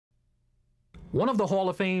One of the Hall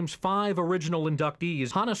of Fame's 5 original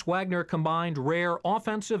inductees, Honus Wagner combined rare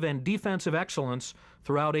offensive and defensive excellence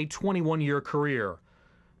throughout a 21-year career.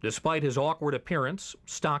 Despite his awkward appearance,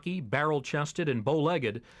 stocky, barrel-chested, and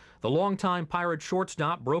bow-legged, the longtime Pirate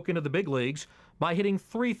shortstop broke into the big leagues by hitting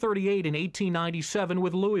 .338 in 1897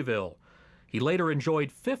 with Louisville. He later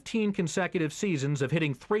enjoyed 15 consecutive seasons of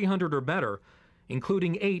hitting .300 or better,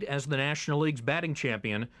 including 8 as the National League's batting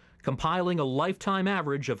champion, compiling a lifetime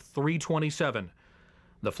average of .327.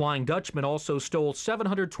 The Flying Dutchman also stole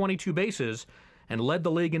 722 bases and led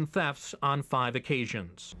the league in thefts on 5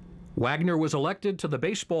 occasions. Wagner was elected to the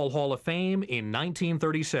Baseball Hall of Fame in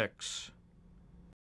 1936.